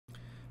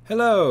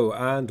Hello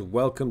and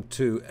welcome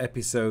to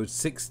episode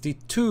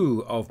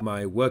 62 of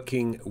my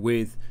Working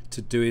with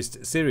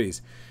Todoist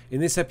series.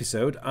 In this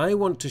episode, I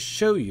want to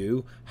show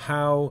you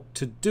how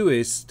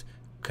Todoist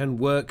can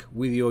work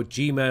with your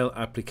Gmail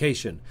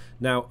application.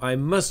 Now, I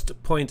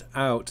must point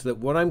out that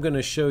what I'm going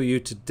to show you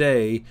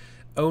today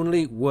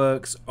only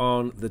works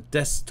on the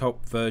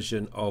desktop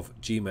version of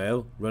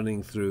Gmail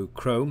running through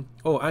Chrome.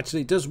 Oh,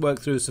 actually it does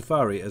work through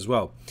Safari as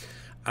well.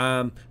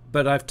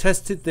 But I've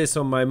tested this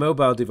on my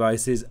mobile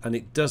devices and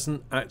it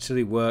doesn't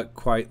actually work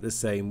quite the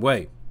same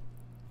way.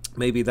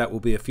 Maybe that will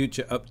be a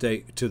future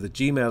update to the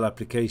Gmail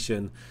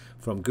application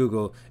from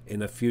Google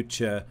in a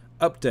future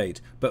update.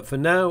 But for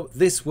now,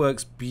 this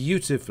works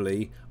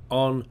beautifully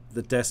on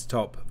the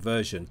desktop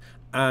version.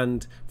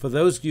 And for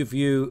those of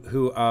you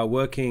who are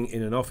working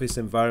in an office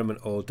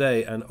environment all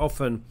day, and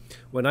often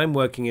when I'm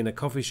working in a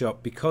coffee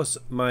shop, because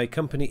my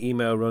company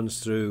email runs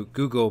through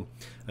Google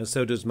and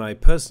so does my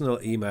personal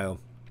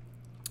email,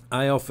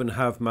 I often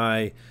have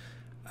my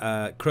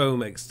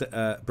Chrome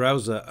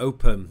browser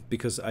open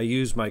because I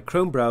use my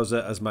Chrome browser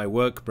as my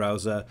work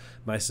browser,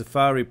 my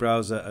Safari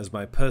browser as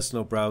my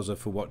personal browser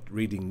for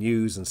reading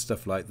news and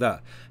stuff like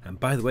that. And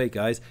by the way,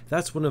 guys,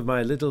 that's one of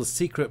my little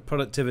secret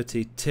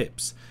productivity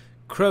tips.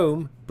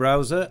 Chrome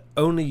browser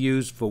only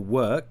used for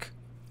work.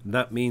 And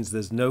that means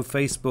there's no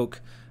Facebook.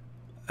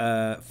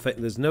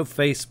 There's no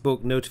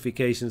Facebook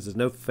notifications, there's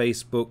no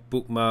Facebook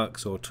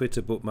bookmarks or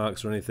Twitter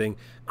bookmarks or anything.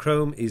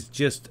 Chrome is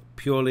just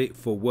purely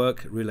for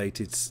work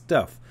related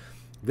stuff.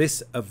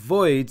 This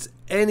avoids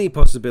any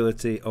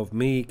possibility of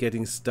me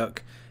getting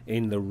stuck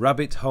in the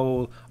rabbit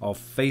hole of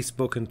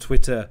Facebook and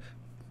Twitter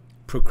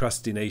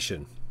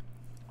procrastination.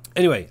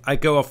 Anyway, I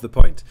go off the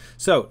point.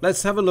 So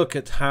let's have a look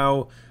at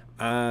how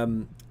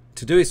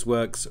Todoist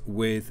works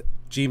with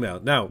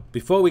Gmail. Now,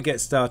 before we get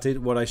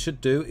started, what I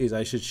should do is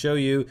I should show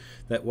you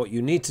that what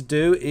you need to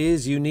do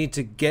is you need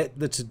to get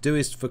the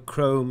Todoist for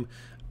Chrome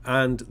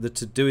and the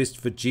Todoist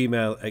for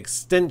Gmail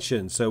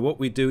extension. So what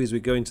we do is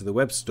we go into the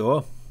web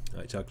store,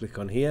 which I'll click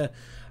on here,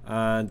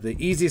 and the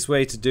easiest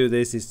way to do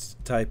this is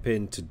to type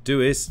in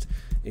Todoist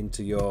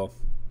into your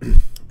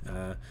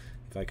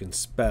if I can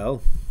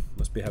spell,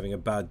 must be having a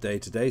bad day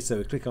today, so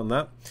we click on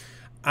that.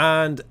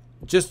 And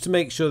just to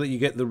make sure that you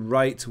get the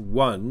right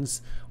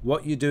ones,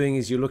 what you're doing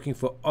is you're looking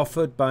for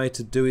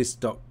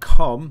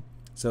offeredbytodoist.com.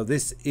 So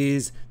this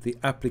is the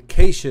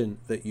application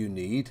that you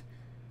need.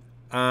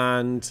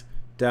 And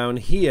down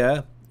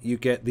here, you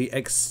get the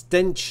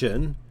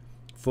extension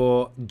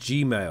for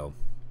Gmail.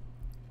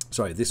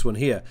 Sorry, this one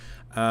here.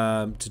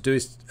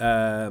 Todoist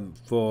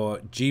for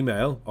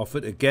Gmail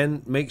offered.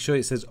 Again, make sure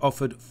it says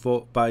offered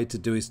by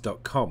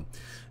Todoist.com.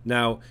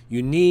 Now,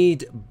 you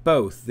need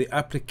both. The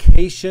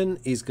application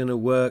is going to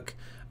work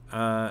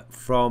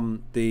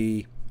from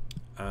the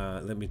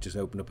let me just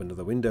open up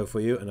another window for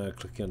you and I'll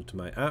click onto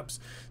my apps.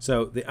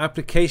 So the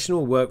application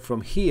will work from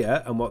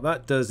here, and what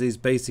that does is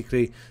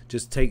basically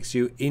just takes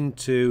you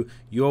into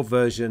your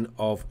version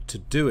of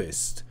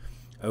Todoist.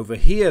 Over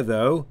here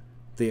though,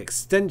 the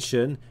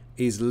extension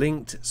is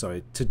linked,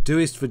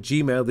 Todoist for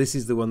Gmail, this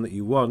is the one that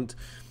you want.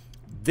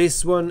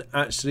 This one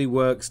actually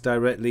works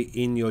directly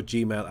in your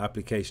Gmail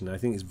application. I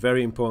think it's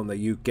very important that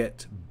you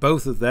get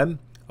both of them,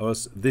 or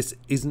else this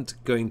isn't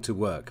going to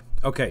work.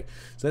 Okay,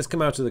 so let's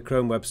come out of the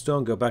Chrome Web Store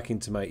and go back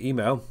into my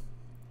email.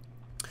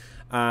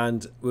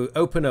 And we'll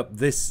open up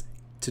this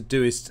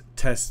Todoist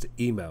test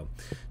email.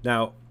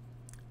 Now,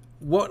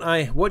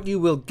 what you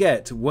will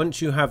get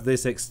once you have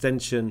this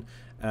extension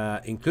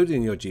included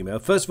in your Gmail,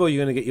 first of all,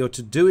 you're going to get your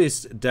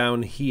Todoist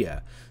down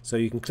here. So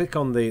you can click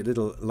on the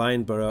little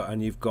line arrow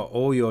and you've got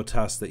all your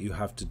tasks that you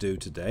have to do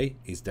today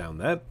is down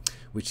there,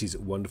 which is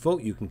wonderful.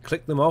 You can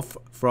click them off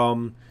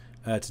from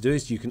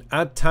Todoist. You can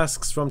add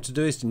tasks from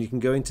Todoist, and you can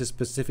go into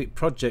specific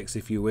projects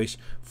if you wish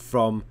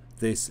from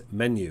this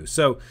menu.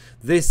 So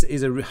this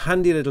is a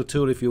handy little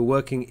tool if you're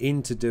working in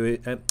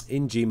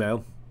in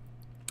Gmail.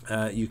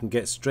 You can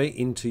get straight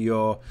into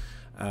your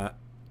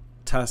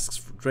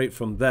tasks straight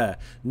from there.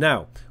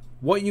 Now,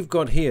 what you've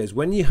got here is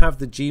when you have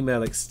the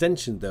Gmail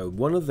extension though,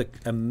 one of the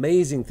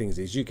amazing things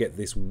is you get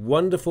this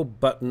wonderful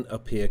button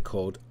up here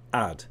called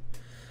Add.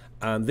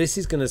 And this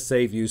is going to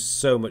save you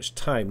so much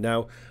time.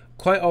 Now,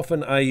 quite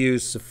often I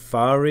use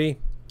I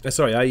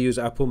use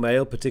Apple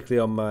Mail,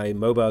 particularly on my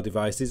mobile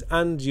devices,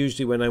 and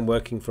usually when I'm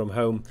working from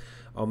home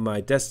on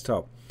my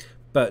desktop.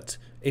 But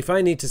if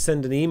I need to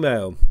send an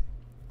email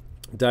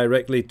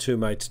directly to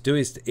my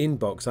Todoist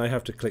inbox, I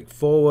have to click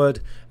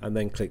forward and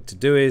then click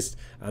Todoist,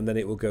 and then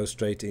it will go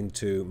straight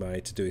into my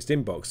Todoist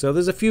inbox. So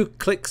there's a few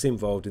clicks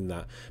involved in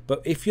that.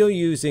 But if you're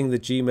using the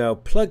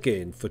Gmail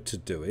plugin for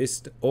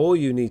Todoist, all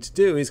you need to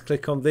do is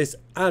click on this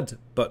Add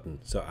button.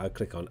 So I'll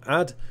click on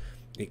Add.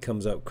 It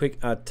comes up, quick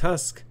add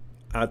task,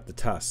 add the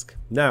task.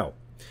 Now,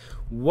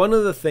 one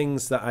of the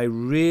things that I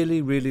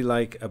really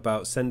like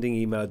about sending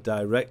email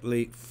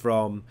directly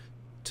from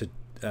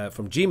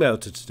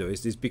Gmail to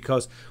Todoist is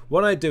because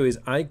what I do is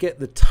I get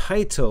the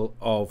title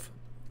of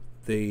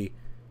the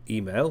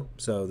email.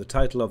 So the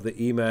title of the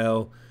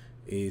email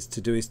is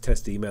Todoist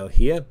test email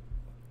here.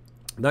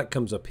 That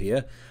comes up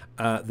here.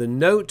 The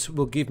note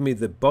will give me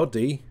the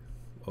body,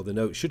 or the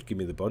note should give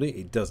me the body.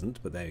 It doesn't,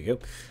 but there you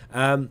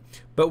go.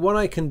 But what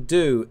I can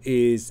do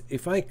is,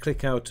 if I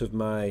click out of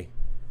my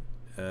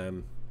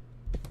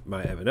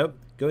my Evernote,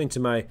 go into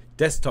my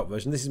desktop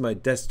version. This is my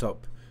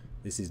desktop.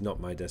 This is not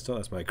my desktop.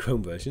 That's my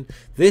Chrome version.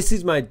 This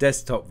is my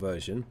desktop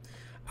version.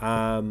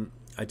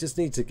 I just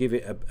need to give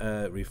it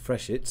a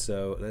refresh it.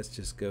 So let's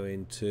just go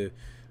into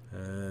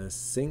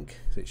sync.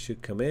 So it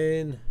should come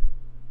in.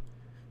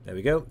 There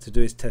we go.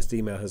 Todoist test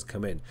email has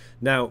come in.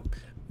 Now,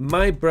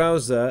 my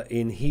browser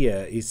in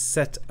here is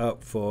set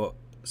up for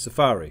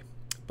Safari.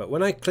 But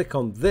when I click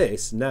on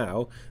this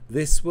now,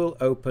 this will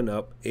open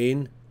up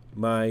in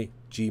my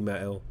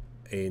Gmail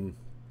in.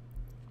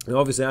 And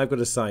obviously, I've got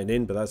to sign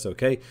in, but that's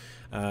okay.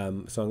 So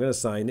I'm going to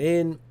sign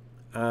in,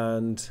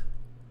 and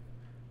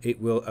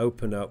it will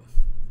open up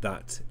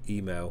that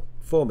email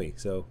for me.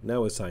 So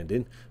now we're signed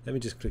in. Let me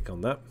just click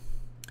on that.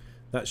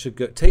 That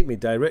should take me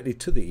directly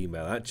to the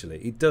email. Actually,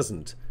 it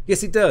doesn't.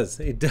 Yes, it does.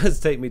 It does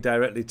take me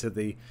directly to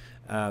the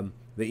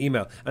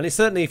email. And it's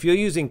certainly, if you're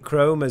using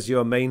Chrome as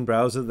your main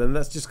browser, then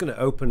that's just going to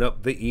open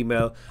up the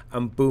email,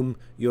 and boom,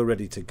 you're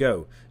ready to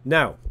go.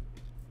 Now,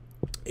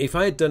 if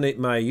I had done it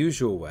my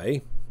usual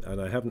way, and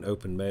I haven't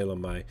opened Mail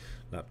on my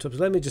laptop, so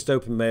let me just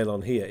open Mail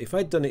on here. If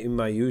I'd done it in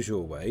my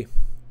usual way,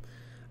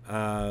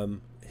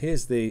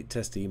 here's the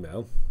test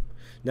email.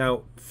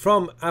 Now,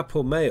 from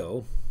Apple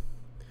Mail,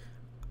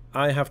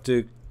 I have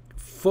to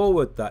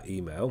forward that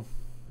email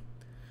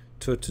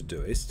to a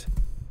Todoist,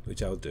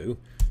 which I'll do.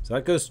 So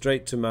that goes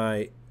straight to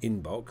my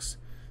inbox.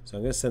 So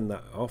I'm going to send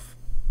that off.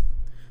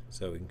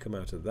 So we can come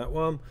out of that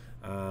one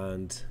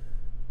and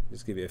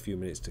just give it a few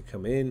minutes to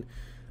come in.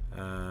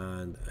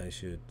 And I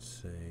should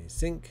say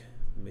sync.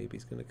 Maybe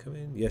it's going to come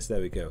in. Yes,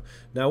 there we go.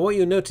 Now what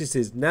you'll notice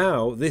is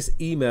now this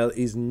email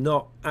is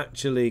not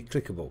actually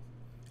clickable.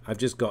 I've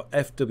just got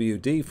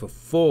FWD for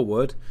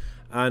forward,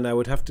 and I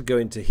would have to go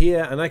into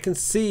here, and I can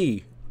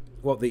see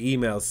what the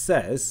email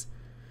says,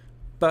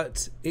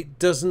 but it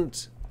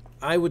doesn't.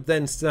 I would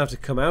then still have to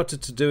come out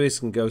of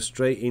Todoist and go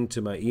straight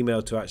into my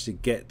email to actually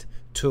get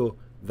to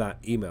that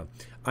email.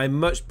 I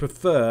much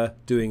prefer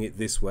doing it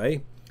this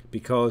way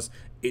because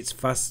it's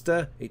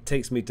faster. It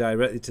takes me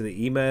directly to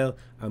the email,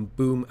 and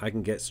boom, I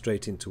can get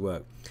straight into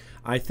work.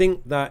 I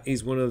think that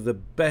is one of the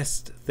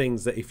best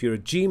things, that if you're a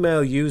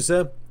Gmail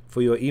user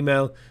for your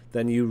email,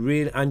 then you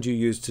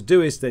use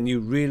Todoist, then you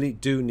really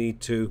do need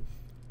to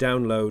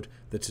download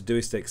the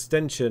Todoist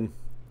extension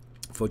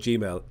for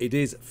Gmail. It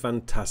is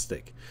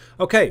fantastic.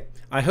 Okay,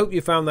 I hope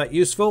you found that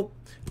useful.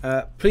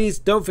 Please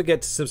don't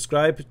forget to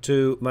subscribe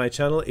to my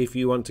channel if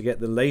you want to get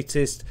the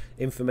latest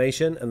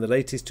information and the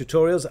latest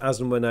tutorials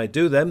as and when I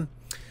do them.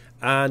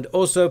 And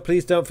also,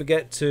 please don't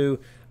forget to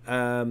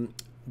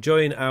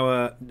join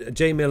our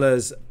Jay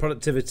Miller's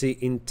Productivity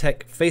in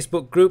Tech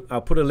Facebook group.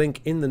 I'll put a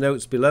link in the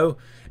notes below.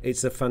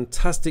 It's a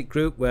fantastic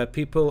group where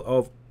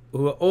people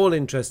who are all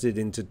interested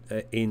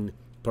in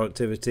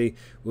productivity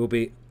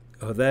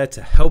are there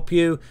to help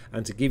you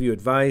and to give you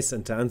advice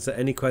and to answer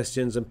any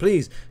questions. And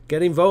please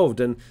get involved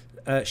and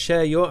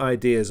share your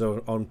ideas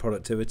on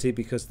productivity,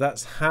 because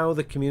that's how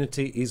the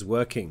community is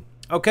working.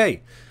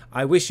 Okay,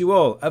 I wish you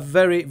all a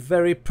very,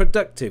 very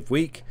productive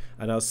week,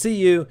 and I'll see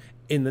you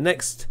in the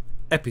next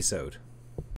episode.